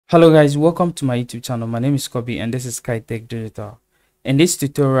Hello guys, welcome to my YouTube channel. My name is Kobe and this is Kaetech Digital. In this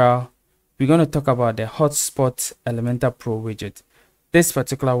tutorial, we're going to talk about the Hotspot Elementor Pro widget. This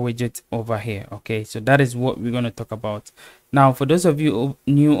particular widget over here. Okay, so that is what we're going to talk about. Now, for those of you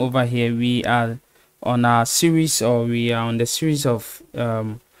new over here, we are on our series, or we are on the series of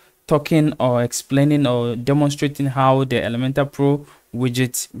talking or explaining or demonstrating how the Elementor Pro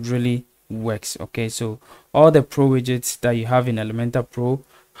widget really works. Okay, so all the Pro widgets that you have in Elementor Pro,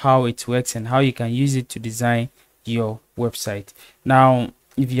 how it works and how you can use it to design your website. Now,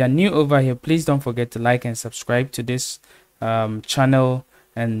 if you are new over here, please don't forget to like and subscribe to this channel,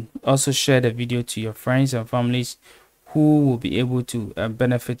 and also share the video to your friends and families who will be able to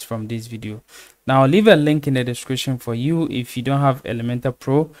benefit from this video. Now, I'll leave a link in the description for you. If you don't have Elementor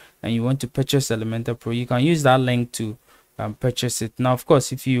Pro and you want to purchase Elementor Pro, you can use that link to purchase it. Now, of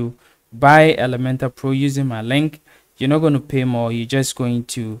course, if you buy Elementor Pro using my link, you're not going to pay more. You're just going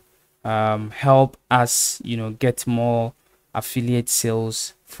to help us, get more affiliate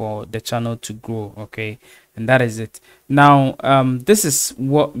sales for the channel to grow. Okay, and that is it. Now, this is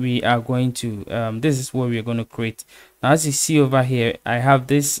what we are going to this is what we're going to create. Now, as you see over here, I have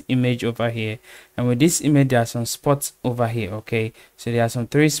this image over here, and with this image there are some spots over here. Okay, so there are some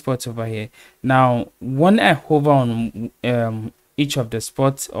 3 spots over here. Now, when I hover on each of the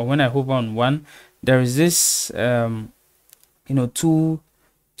spots, or when I hover on one, there is this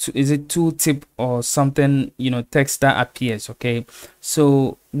tool tip or something, text that appears. Okay,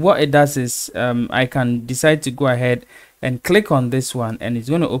 so what it does is I can decide to go ahead and click on this one, and it's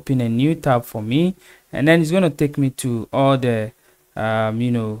going to open a new tab for me, and then it's going to take me to all the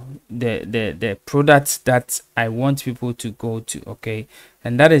the products that I want people to go to. Okay,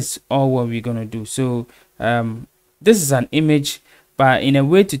 and that is all what we're going to do. So this is an image, but in a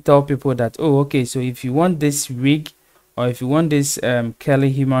way to tell people that, oh, okay, so if you want this rig, or if you want this curly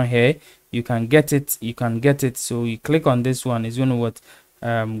human hair, you can get it. So you click on this one, it's going to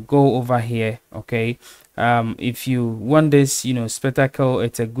go over here. Okay, if you want this spectacle,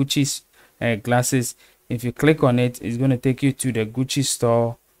 it's a Gucci glasses. If you click on it, it's going to take you to the Gucci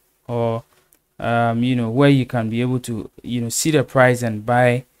store, or where you can be able to see the price and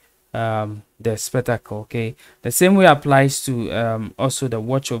buy the spectacle. Okay, the same way applies to also the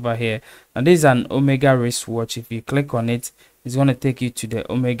watch over here. And this is an Omega wristwatch. If you click on it, it's going to take you to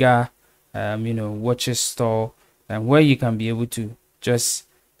the Omega watches store, and where you can be able to just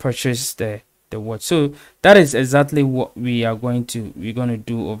purchase the watch. So that is exactly what we're going to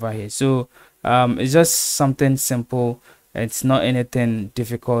do over here. So it's just something simple. It's not anything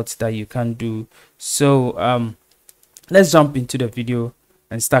difficult that you can do. So let's jump into the video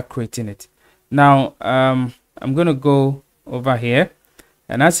and start creating it. Now, I'm going to go over here,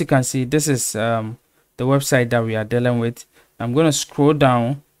 and as you can see, this is the website that we are dealing with. I'm going to scroll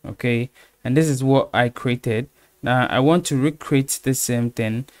down. Okay, and this is what I created. Now I want to recreate the same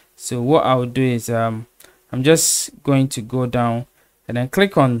thing. So what I'll do is I'm just going to go down and then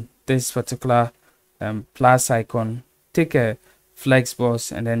click on this particular plus icon, take a flex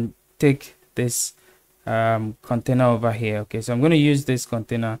box, and then take this container over here. Okay, so I'm going to use this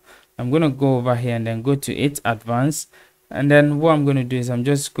container. I'm going to go over here and then go to it advanced, and then what I'm going to do is I'm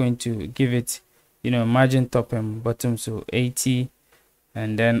just going to give it margin top and bottom, so 80,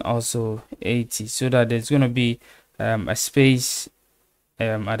 and then also 80, so that there's going to be a space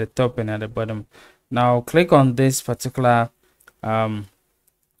at the top and at the bottom. Now click on this particular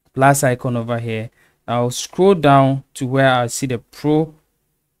plus icon over here. I'll scroll down to where I see the Pro,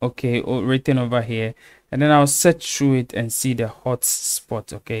 okay, written over here, and then I'll search through it and see the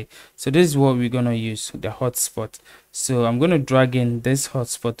hotspot. Okay, so this is what we're going to use, the hotspot. So I'm going to drag in this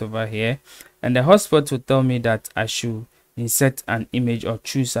hotspot over here, and the hotspot will tell me that I should insert an image or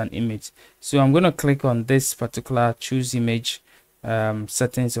choose an image. So I'm going to click on this particular choose image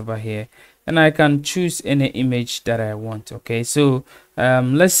settings over here, and I can choose any image that I want. Okay, so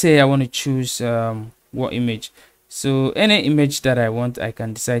let's say I want to choose what image. So any image that I want, I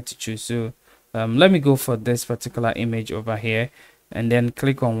can decide to choose. So let me go for this particular image over here, and then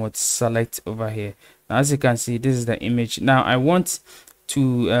click on what select over here. Now, as you can see, this is the image. Now I want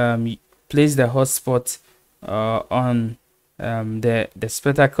to place the hotspot on the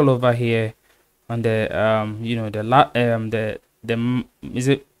spectacle over here, on the the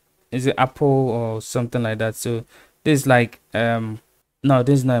is it Apple or something like that. So this is like no,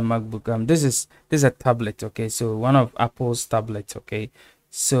 this is not a MacBook. This is a tablet. Okay, so one of Apple's tablets. Okay,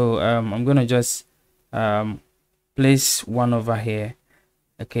 so I'm gonna just place one over here.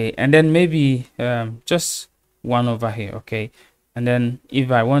 Okay, and then maybe just one over here. Okay, and then if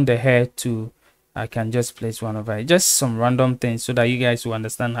I want the hair to I can just place one over here, just some random things so that you guys will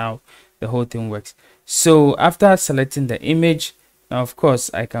understand how the whole thing works. So after selecting the image, now of course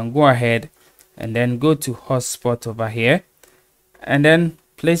I can go ahead and then go to hotspot over here and then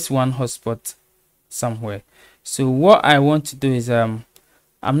place one hotspot somewhere. So what I want to do is I'm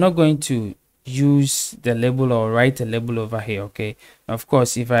not going to use the label or write a label over here. Okay, of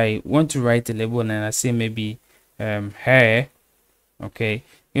course if I want to write a label and I say maybe hair, okay,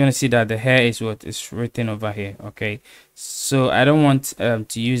 you're gonna see that the hair is what is written over here. Okay, so I don't want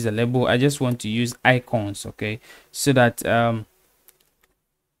to use the label, I just want to use icons. Okay, so that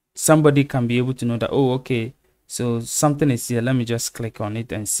somebody can be able to know that, oh okay, so something is here, let me just click on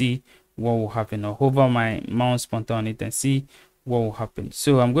it and see what will happen, or hover my mouse pointer on it and see what will happen.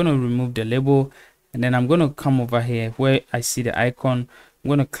 So I'm going to remove the label and then I'm going to come over here where I see the icon. I'm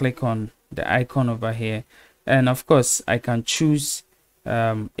going to click on the icon over here, and of course I can choose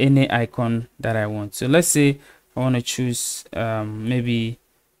any icon that I want. So let's say I want to choose maybe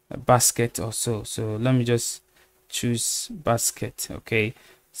a basket or so. So let me just choose basket. Okay,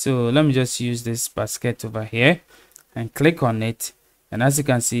 so let me just use this basket over here and click on it, and as you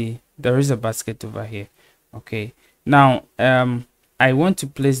can see there is a basket over here. Okay, now I want to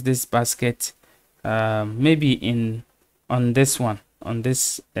place this basket maybe on this one, on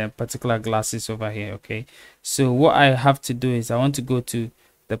this particular glasses over here. Okay, so what I have to do is I want to go to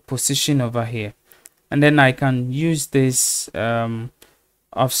the position over here, and then I can use this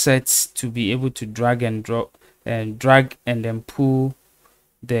offsets to be able to drag and drop and drag and then pull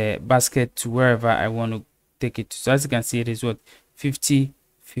the basket to wherever I want to take it to. So as you can see, it is what 50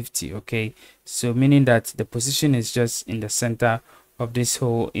 50. Okay, so meaning that the position is just in the center of this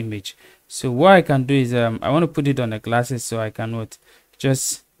whole image. So what I can do is I want to put it on the glasses, so I can what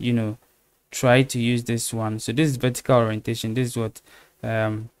just try to use this one. So this is vertical orientation, this is what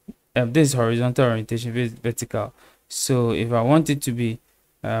this is horizontal orientation, this is vertical. So if I want it to be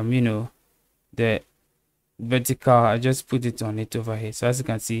the vertical, I just put it on it over here. So as you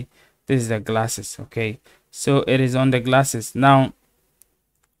can see, this is the glasses. Okay, so it is on the glasses. Now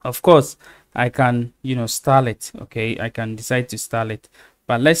of course I can style it. Okay, I can decide to style it,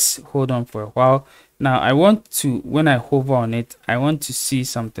 but let's hold on for a while. Now I want to, when I hover on it, I want to see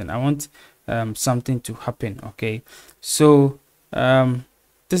something. I want something to happen. Okay, so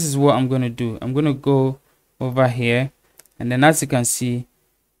this is what I'm going to do. I'm going to go over here, and then as you can see,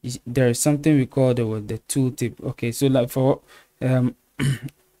 there is something we call the tooltip. Okay, so like for one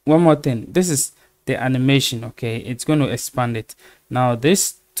more thing, this is the animation. Okay, it's going to expand it. Now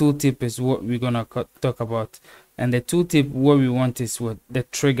this tooltip is what we're gonna talk about, and the tooltip, what we want is what the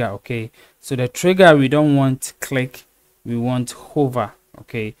trigger. Okay, so the trigger, we don't want click, we want hover.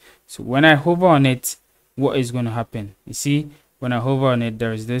 Okay, so when I hover on it, what is going to happen? You see, when I hover on it,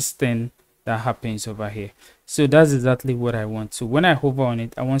 there is this thing that happens over here. So that's exactly what I want. So when I hover on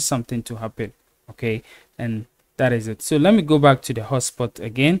it, I want something to happen. Okay, and that is it. So let me go back to the hotspot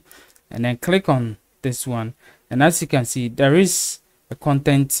again and then click on this one, and as you can see, there is a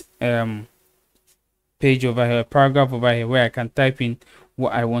content page over here, a paragraph over here, where I can type in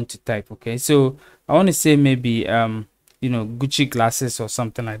what I want to type. Okay, so I want to say maybe Gucci glasses or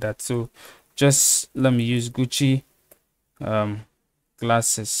something like that. So just let me use Gucci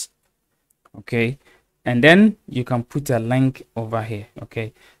glasses. Okay, and then you can put a link over here.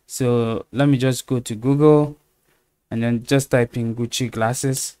 Okay, so let me just go to Google and then just type in Gucci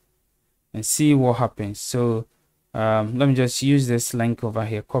glasses and see what happens. So let me just use this link over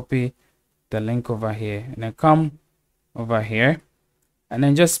here, copy the link over here, and then come over here and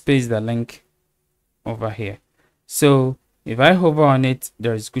then just paste the link over here. So if I hover on it,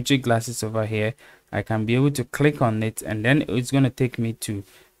 there's Gucci glasses over here. I can be able to click on it, and then it's going to take me to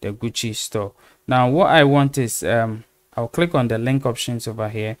the Gucci store. Now what I want is I'll click on the link options over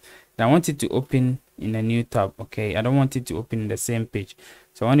here, and I want it to open in a new tab. Okay, I don't want it to open in the same page,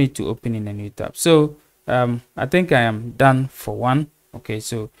 so I want it to open in a new tab. So I think I am done for one. Okay,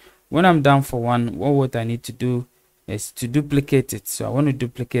 so when I'm done for one, what I need to do is to duplicate it. So I want to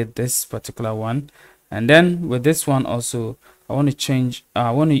duplicate this particular one, and then with this one also I want to change,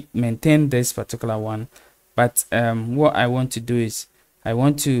 I want to maintain this particular one, but what I want to do is I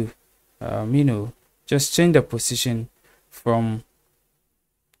want to just change the position from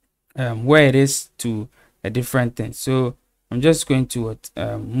where it is to a different thing. So I'm just going to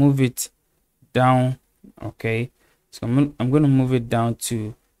move it down. Okay, so I'm going to move it down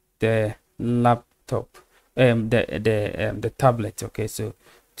to the laptop, the tablet. Okay, so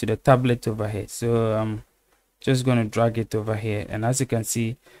to the tablet over here. So I'm just going to drag it over here, and as you can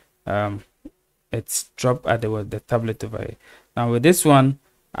see, it's dropped at the tablet over here. Now with this one,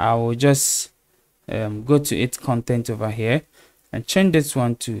 I will just go to its content over here and change this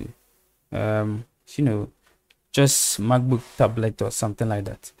one to you know, just MacBook tablet or something like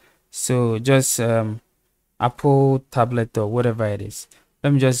that. So just Apple tablet or whatever it is.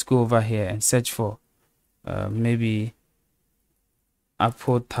 Let me just go over here and search for maybe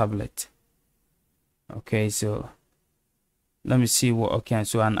Apple tablet. Okay, so let me see what. Okay,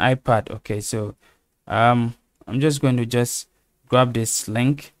 so an iPad. Okay, so I'm just going to just grab this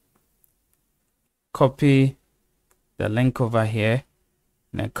link, copy the link over here,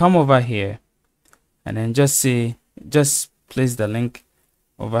 and then come over here and then just place the link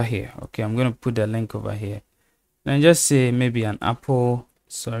over here. Okay, I'm going to put the link over here and just say maybe an Apple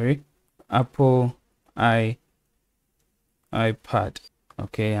iPad.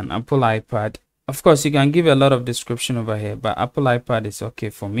 Okay, an Apple iPad. Of course, you can give a lot of description over here, but Apple iPad is okay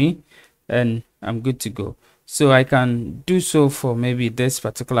for me and I'm good to go. So I can do so for maybe this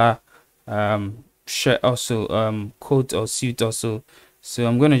particular shirt also, coat or suit also. So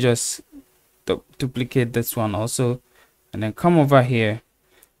I'm going to just duplicate this one also and then come over here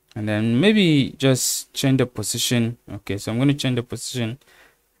and then maybe just change the position. Okay, so I'm going to change the position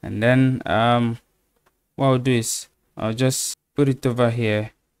and then what I'll do is I'll just put it over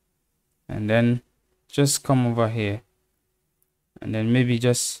here and then just come over here and then maybe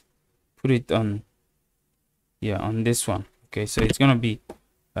just put it on, yeah, on this one. Okay, so it's gonna be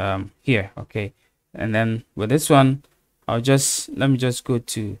here. Okay, and then with this one let me just go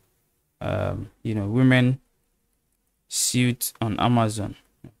to you know, women suit on Amazon.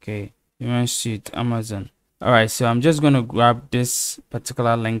 Okay, women suit Amazon. All right, so I'm just going to grab this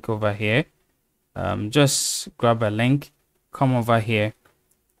particular link over here. Just grab a link, come over here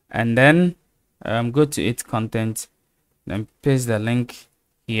and then go to its content, then paste the link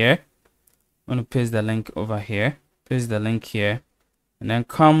here. I'm going to paste the link over here, paste the link here, and then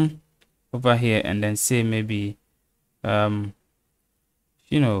come over here and then say maybe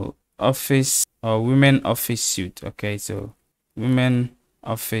you know, office or women office suit. Okay, so women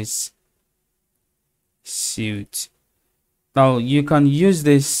office suit. Now you can use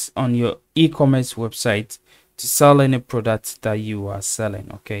this on your e-commerce website to sell any product that you are selling.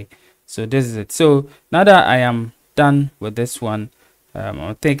 Okay, so this is it. So now that I am done with this one,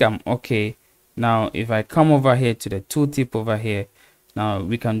 I think I'm okay. Now if I come over here to the tooltip over here, now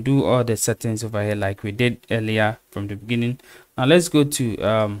we can do all the settings over here like we did earlier from the beginning. Now let's go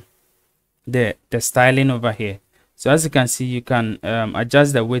to the styling over here. So as you can see, you can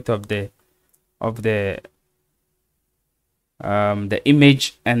adjust the width of the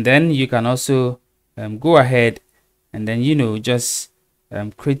image, and then you can also go ahead and then, you know, just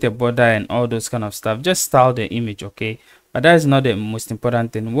create a border and all those kind of stuff. Just style the image. Okay, but that is not the most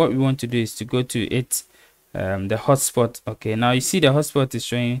important thing. What we want to do is to go to it, the hotspot. Okay, now you see the hotspot is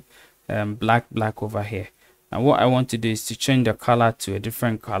showing black over here. And what I want to do is to change the color to a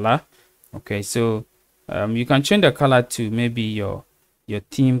different color. Okay, so you can change the color to maybe your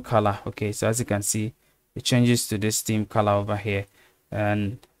theme color. Okay, so as you can see, it changes to this theme color over here,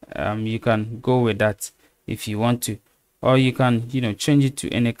 and you can go with that if you want to, or you can, you know, change it to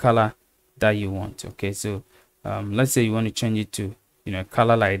any color that you want. Okay, so let's say you want to change it to, you know, a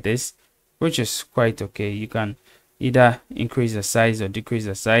color like this, which is quite okay. You can either increase the size or decrease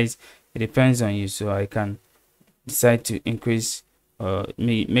the size. It depends on you. So I can decide to increase or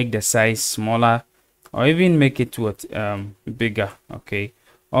make the size smaller, or even make it bigger. Okay,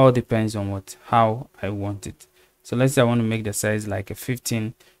 all depends on how I want it. So let's say I want to make the size like a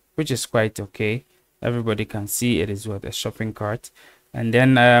 15, which is quite okay. Everybody can see it is a shopping cart. And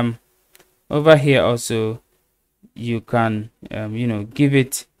then over here also you can you know, give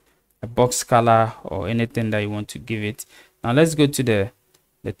it a box color or anything that you want to give it. Now let's go to the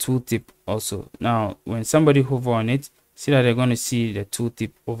tooltip also. Now when somebody hover on it, see that they're going to see the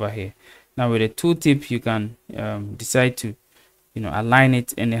tooltip over here. Now with the tooltip, you can decide to, you know, align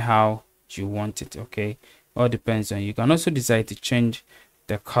it anyhow you want it. Okay, all depends on you. You can also decide to change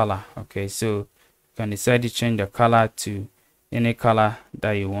the color. Okay, so you can decide to change the color to any color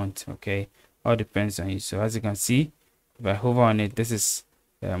that you want. Okay, all depends on you. So as you can see, if I hover on it, this is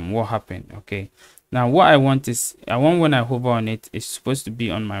what happened. Okay, now what I want is, when I hover on it, it's supposed to be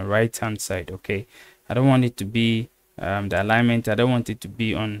on my right hand side. Okay, I don't want it to be the alignment, I don't want it to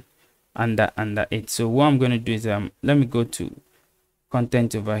be on under it. So what I'm going to do is let me go to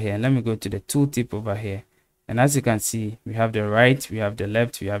content over here and let me go to the tooltip over here, and as you can see, we have the right, we have the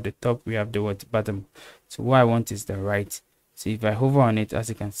left, we have the top, we have the bottom. So what I want is the right. So if I hover on it, as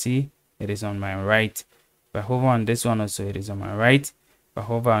you can see, it is on my right. If I hover on this one also, it is on my right. If I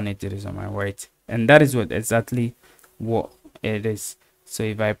hover on it, it is on my right. And that is exactly what it is. So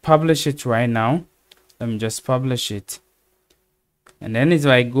if I publish it right now, Let me just publish it. And then if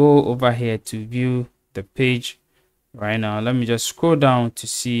I go over here to view the page right now, let me just scroll down to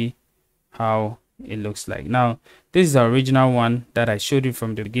see how it looks like. Now this is the original one that I showed you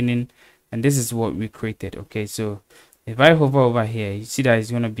from the beginning, and this is what we created. Okay, so if I hover over here, you see that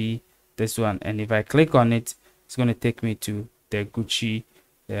it's going to be this one, and if I click on it, it's going to take me to the Gucci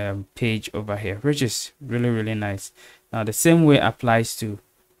page over here, which is really nice. Now the same way applies to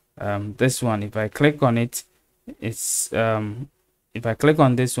this one. If I click on it, it's if I click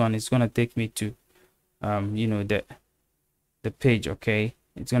on this one, it's going to take me to you know, the page. Okay,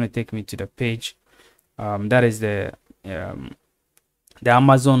 it's going to take me to the page that is the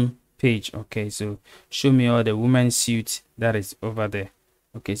Amazon page. Okay, so show me all the women's suit that is over there.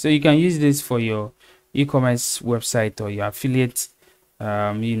 Okay, so you can use this for your e-commerce website or your affiliate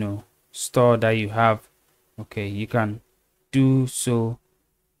you know, store that you have. Okay, you can do so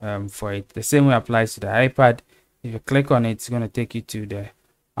for it. The same way applies to the iPad. If you click on it, it's going to take you to the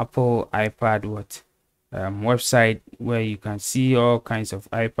Apple iPad website, where you can see all kinds of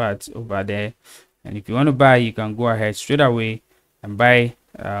iPads over there. And if you want to buy, you can go ahead straight away and buy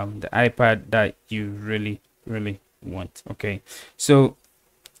the iPad that you really want. Okay, so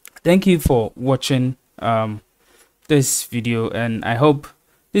thank you for watching this video, and I hope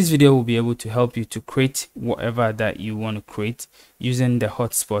this video will be able to help you to create whatever that you want to create using the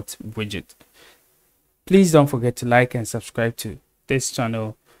Hotspot widget. Please don't forget to like and subscribe to this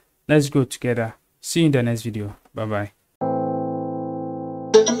channel. Let's grow together. See you in the next video. Bye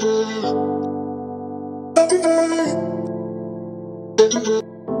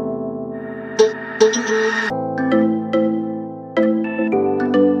bye.